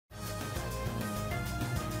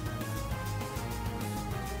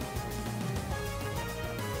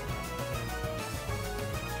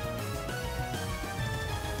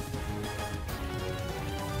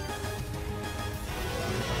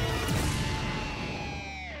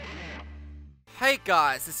Hey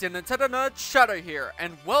guys, it's your Nintendo Nerd Shadow here,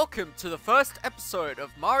 and welcome to the first episode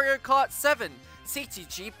of Mario Kart 7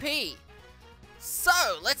 CTGP.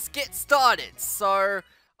 So, let's get started. So,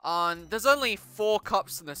 there's only 4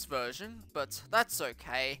 cups in this version, but that's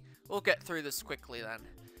okay. We'll get through this quickly then.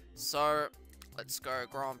 So, let's go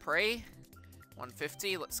Grand Prix.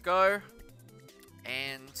 150, let's go.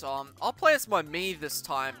 And, I'll play as my Mii this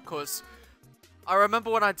time, because I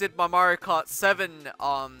remember when I did my Mario Kart 7,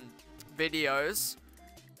 videos,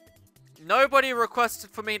 nobody requested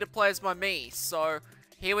for me to play as my Mii, so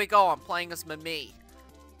here we go, I'm playing as my Mii.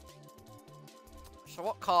 So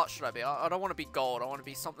what kart should I be? I don't want to be gold, I want to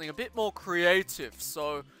be something a bit more creative,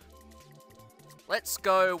 so let's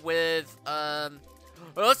go with, Thomas,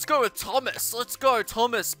 let's go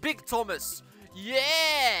Thomas, big Thomas,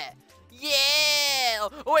 yeah, yeah,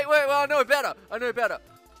 oh, wait, I know better,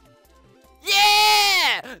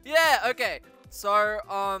 yeah, okay, so,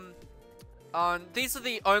 these are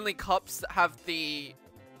the only cups that have the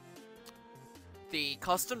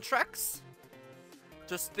custom tracks.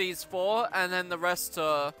 Just these 4, and then the rest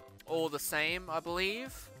are all the same, I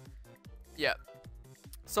believe. Yep.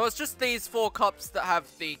 So it's just these 4 cups that have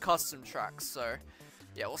the custom tracks. So,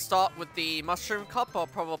 yeah, we'll start with the Mushroom Cup. I'll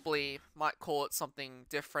probably might call it something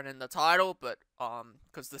different in the title, but,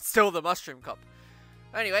 because it's still the Mushroom Cup.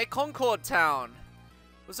 Anyway, Concord Town.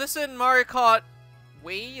 Was this in Mario Kart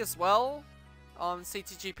Wii as well? On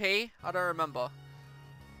CTGP? I don't remember.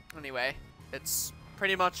 Anyway, it's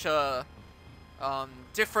pretty much a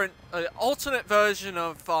different, alternate version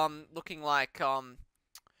of looking like Delfino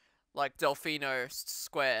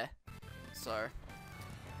Square. So,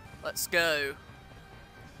 let's go.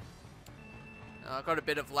 I got a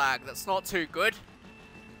bit of lag. That's not too good.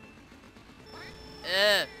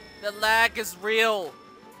 The lag is real.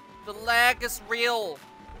 The lag is real.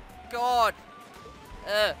 God.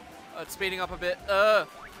 Oh, it's speeding up a bit. I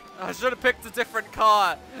should have picked a different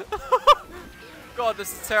car. God,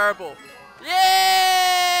 this is terrible.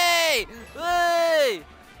 Yay! Hey!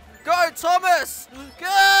 Go, Thomas!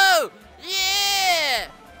 Go! Yeah!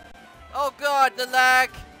 Oh God, the lag.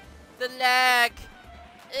 The lag.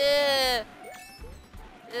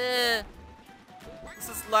 This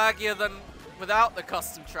is laggier than without the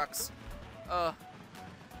custom trucks.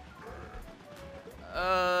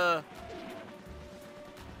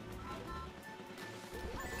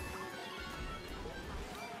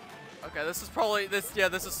 Okay, this is probably, this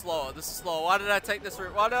is slower. This is slower. Why did I take this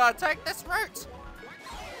route?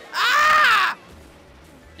 Ah!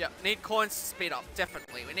 Yep, need coins to speed up,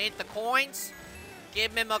 definitely. We need the coins.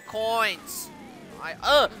 Give me my coins.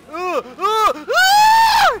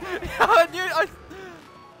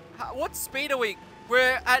 What speed are we?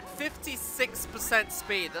 We're at 56%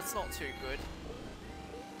 speed. That's not too good.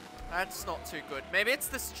 That's not too good. Maybe it's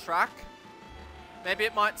this track. Maybe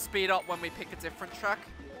it might speed up when we pick a different track.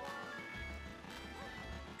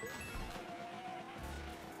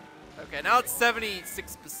 Okay, now it's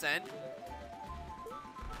 76%.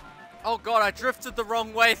 Oh God, I drifted the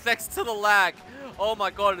wrong way thanks to the lag. Oh my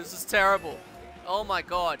God, this is terrible. Oh my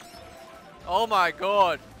God. Oh my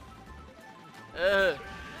God. Way!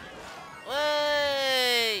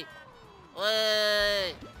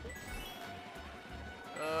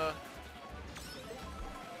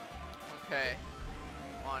 Okay.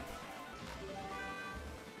 Come on.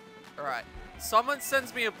 Alright. Someone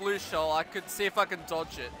sends me a blue shell, I could see if I can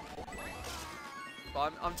dodge it.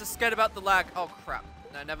 But I'm just scared about the lag. Oh crap.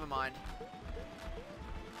 No, never mind.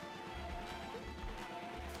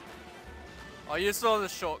 I'll use it on the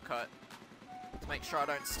shortcut to make sure I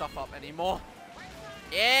don't stuff up anymore.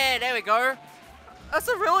 Yeah, there we go. That's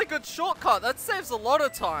a really good shortcut. That saves a lot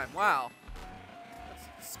of time. Wow.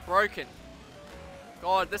 It's broken.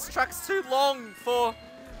 God, this track's too long for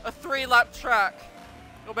a 3-lap track.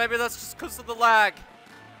 Or maybe that's just because of the lag.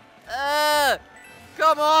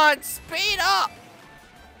 Come on, speed up!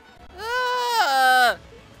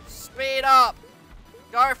 Speed up!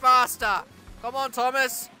 Go faster! Come on,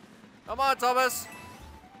 Thomas! Come on, Thomas!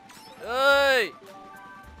 Hey!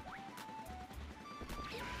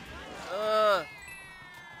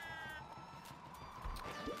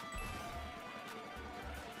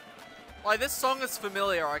 Like, this song is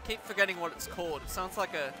familiar. I keep forgetting what it's called. It sounds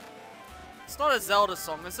like a... It's not a Zelda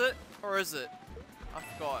song, is it? Or is it? I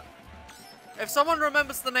forgot. If someone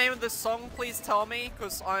remembers the name of this song, please tell me,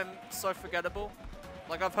 because I'm so forgettable.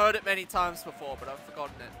 Like, I've heard it many times before, but I've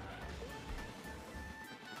forgotten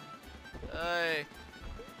it. Hey.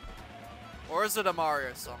 Or is it a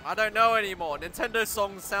Mario song? I don't know anymore. Nintendo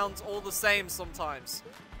songs sound all the same sometimes.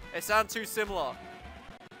 They sound too similar.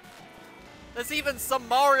 There's even some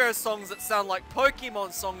Mario songs that sound like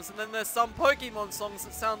Pokemon songs, and then there's some Pokemon songs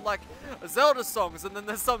that sound like Zelda songs, and then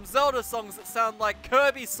there's some Zelda songs that sound like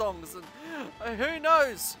Kirby songs, and who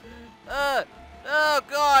knows? Oh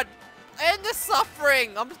God! End the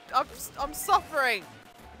suffering! I'm suffering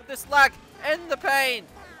with this lag. End the pain.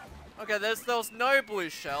 Okay, there was no blue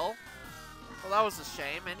shell. Well, that was a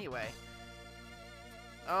shame. Anyway.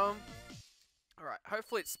 Alright,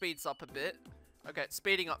 hopefully it speeds up a bit. Okay, it's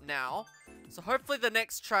speeding up now. So hopefully the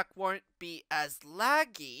next track won't be as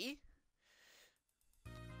laggy.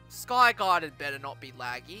 Sky Garden better not be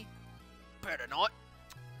laggy. Better not.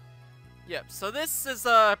 Yep, so this is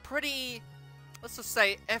a pretty, let's just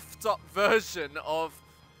say, effed up version of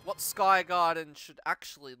what Sky Garden should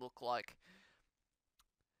actually look like.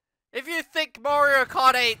 If you think Mario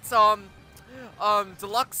Kart 8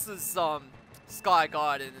 Deluxe's Sky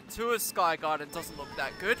Garden and Tour's Sky Garden doesn't look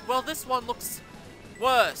that good, well, this one looks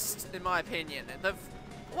worst, in my opinion. And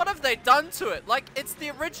what have they done to it? Like, it's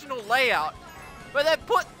the original layout, but they've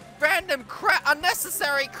put random crap,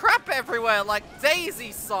 unnecessary crap everywhere, like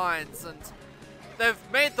daisy signs, and they've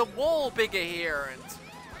made the wall bigger here, and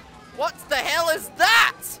what the hell is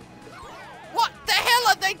that? What the hell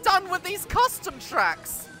have they done with these custom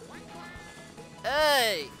tracks?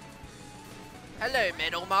 Hey! Hello,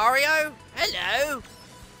 Metal Mario! Hello!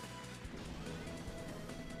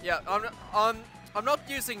 Yeah, I'm not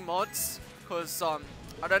using mods, because, I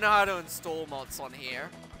don't know how to install mods on here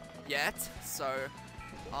yet, so,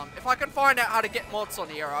 if I can find out how to get mods on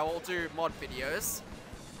here, I will do mod videos,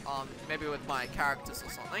 maybe with my characters or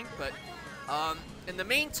something, but, in the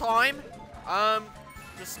meantime,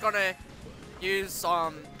 just gonna use,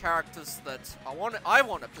 characters that I want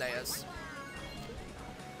to play as.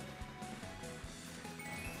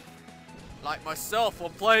 Like myself,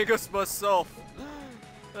 I'm playing as myself.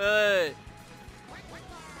 Hey.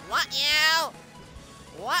 What now?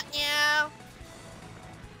 What now?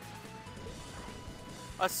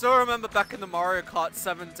 I still remember back in the Mario Kart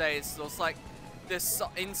 7 days, there was like this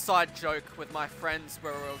inside joke with my friends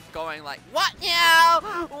where we were going like, what now?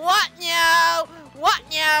 What now? What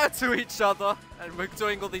now? To each other. And we're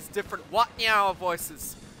doing all these different what now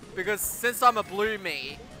voices. Because since I'm a blue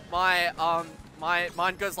me,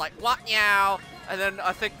 mine goes like, what now? And then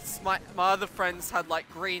I think my other friends had like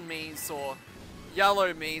green me's or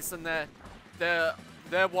yellow me's, and their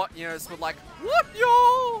what yos were like, what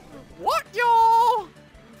yo? What yo?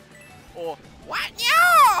 Or what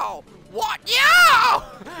yo? What yo?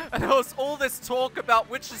 And there was all this talk about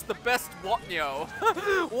which is the best what yo.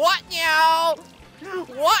 What yo?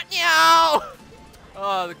 What yo?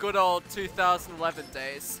 Oh, the good old 2011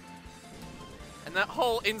 days. And that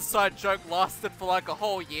whole inside joke lasted for like a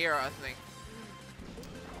whole year, I think.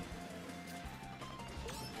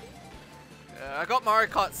 I got Mario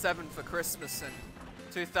Kart 7 for Christmas in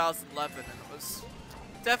 2011, and it was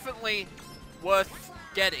definitely worth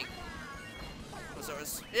getting.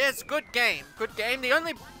 Yeah, it's a good game. Good game. The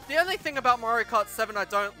only thing about Mario Kart 7 I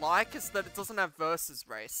don't like is that it doesn't have versus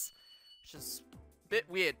race, which is a bit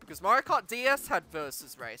weird because Mario Kart DS had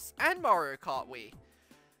versus race and Mario Kart Wii.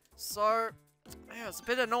 So yeah, it's a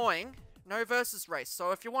bit annoying. No versus race.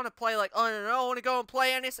 So if you want to play like, I don't know, I want to go and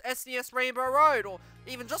play SNES Rainbow Road, or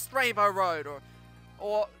even just Rainbow Road,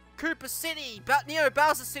 or Koopa City,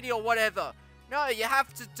 Bowser City, or whatever. No, you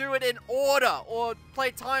have to do it in order, or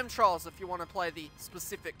play time trials if you want to play the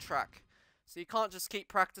specific track. So you can't just keep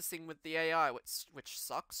practicing with the AI, which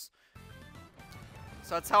sucks.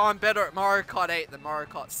 So that's how I'm better at Mario Kart 8 than Mario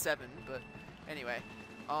Kart 7, but anyway.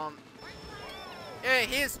 Yeah,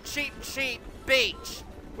 here's Cheep Beach,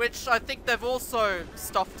 which I think they've also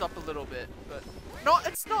stuffed up a little bit, but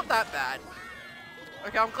it's not that bad.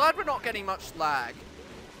 Okay, I'm glad we're not getting much lag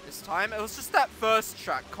this time. It was just that first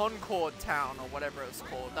track, Concord Town, or whatever it was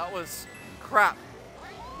called. That was crap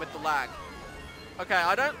with the lag. Okay,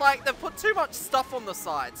 I don't like, they've put too much stuff on the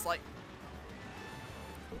sides, like...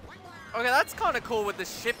 Okay, that's kind of cool with the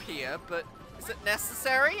ship here, but is it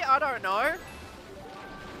necessary? I don't know.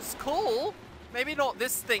 It's cool. Maybe not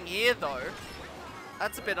this thing here, though.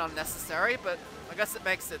 That's a bit unnecessary, but I guess it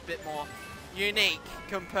makes it a bit more unique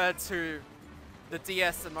compared to the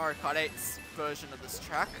DS and Mario Kart 8's version of this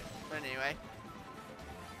track. But anyway.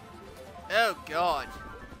 Oh, God.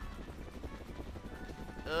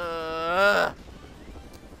 I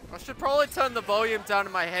should probably turn the volume down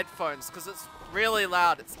in my headphones, because it's really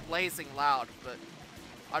loud. It's blazing loud, but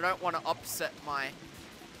I don't want to upset my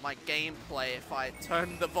gameplay if I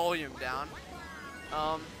turn the volume down.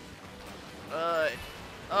 So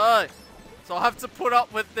I'll have to put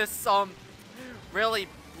up with this, really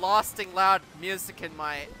blasting loud music in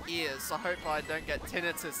my ears. I hope I don't get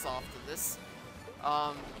tinnitus after this.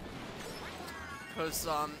 Cause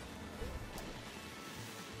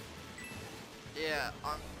yeah,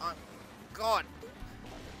 I'm God.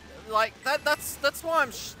 Like that's why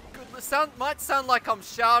I'm might sound like I'm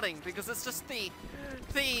shouting, because it's just the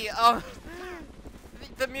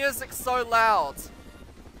music's so loud.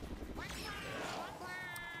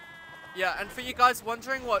 Yeah, and for you guys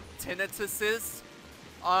wondering what tinnitus is,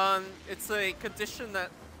 it's a condition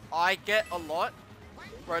that I get a lot,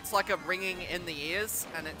 where it's like a ringing in the ears,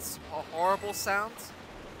 and it's a horrible sound.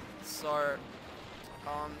 So,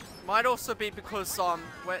 might also be because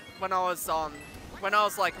when I was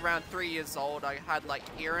like around 3 years old, I had like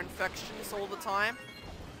ear infections all the time,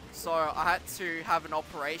 so I had to have an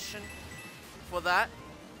operation for that,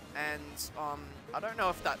 and I don't know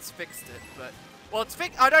if that's fixed it, but well, it's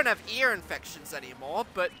I don't have ear infections anymore,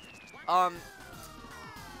 but I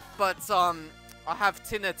have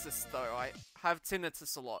tinnitus though. I have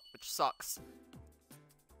tinnitus a lot, which sucks.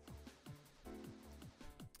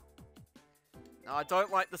 No, I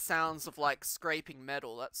don't like the sounds of like scraping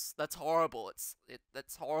metal. That's horrible.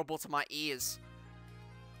 That's horrible to my ears.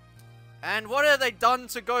 And what have they done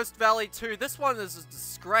to Ghost Valley 2? This one is a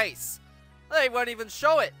disgrace. They won't even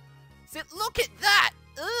show it. See, look at that.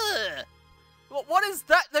 Ugh. What is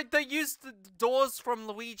that? They used the doors from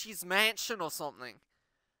Luigi's Mansion or something.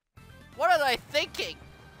 What are they thinking?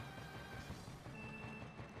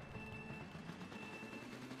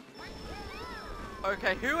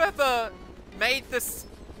 Okay, whoever made this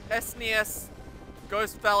SNES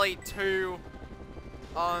Ghost Valley 2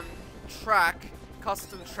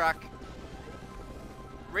 custom track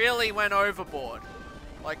really went overboard.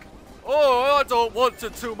 Like, oh, I don't want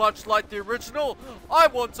it too much like the original. I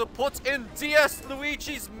want to put in DS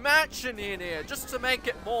Luigi's Mansion in here just to make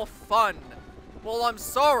it more fun. Well, I'm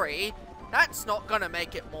sorry, that's not gonna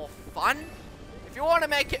make it more fun. If you want to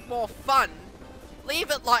make it more fun, leave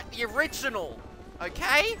it like the original,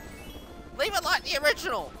 okay? Leave it like the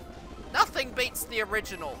original. Nothing beats the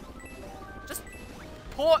original. Just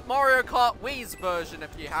port Mario Kart Wii's version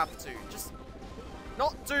if you have to. Just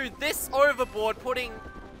not do this overboard, putting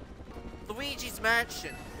Luigi's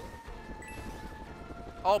Mansion.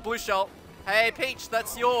 Oh, blue shell. Hey, Peach,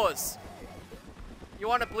 that's yours. You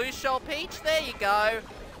want a blue shell, Peach? There you go.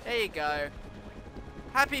 There you go.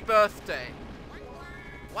 Happy birthday.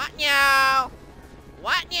 What now?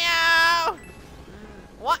 What now?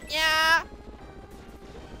 What now?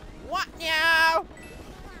 What now?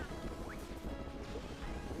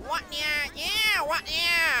 What now? Yeah, what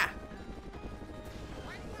now?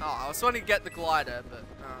 Oh, I was wanting to get the glider, but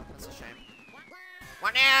oh, that's a shame.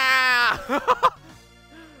 What now?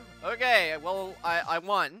 Okay, well, I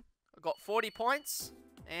won. I got 40 points,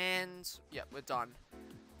 and yeah, we're done.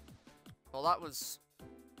 Well, that was,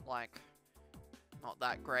 like, not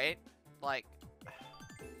that great. Like,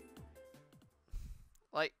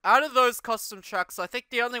 out of those custom tracks, I think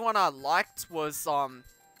the only one I liked was,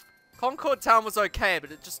 Concord Town was okay,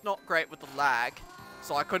 but it's just not great with the lag,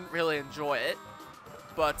 so I couldn't really enjoy it.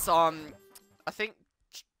 But, I think,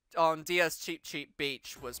 DS Cheep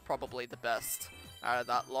Beach was probably the best out of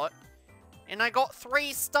that lot. And I got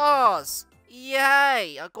 3 stars!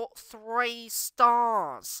 Yay! I got 3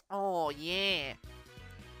 stars! Oh, yeah.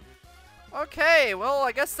 Okay, well,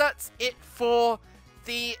 I guess that's it for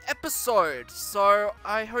the episode. So,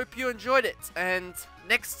 I hope you enjoyed it. And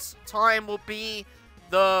next time will be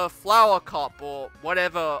the Flower Cup, or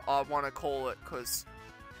whatever I want to call it, because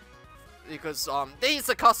these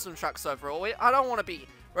are custom tracks overall. I don't want to be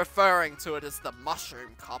referring to it as the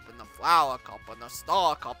Mushroom Cup and the Flower Cup and the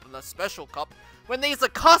Star Cup and the Special Cup, when these are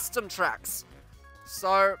custom tracks.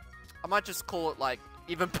 So, I might just call it like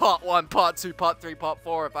even part 1, part 2, part 3, part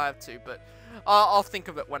 4 if I have to, but I'll think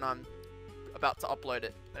of it when I'm about to upload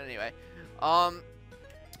it. Anyway,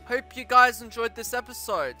 hope you guys enjoyed this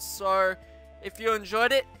episode. So, if you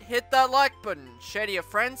enjoyed it, hit that like button, share to your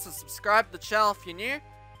friends, and subscribe to the channel if you're new.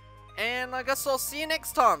 And I guess I'll see you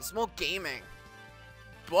next time. Some more gaming.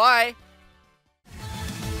 Bye.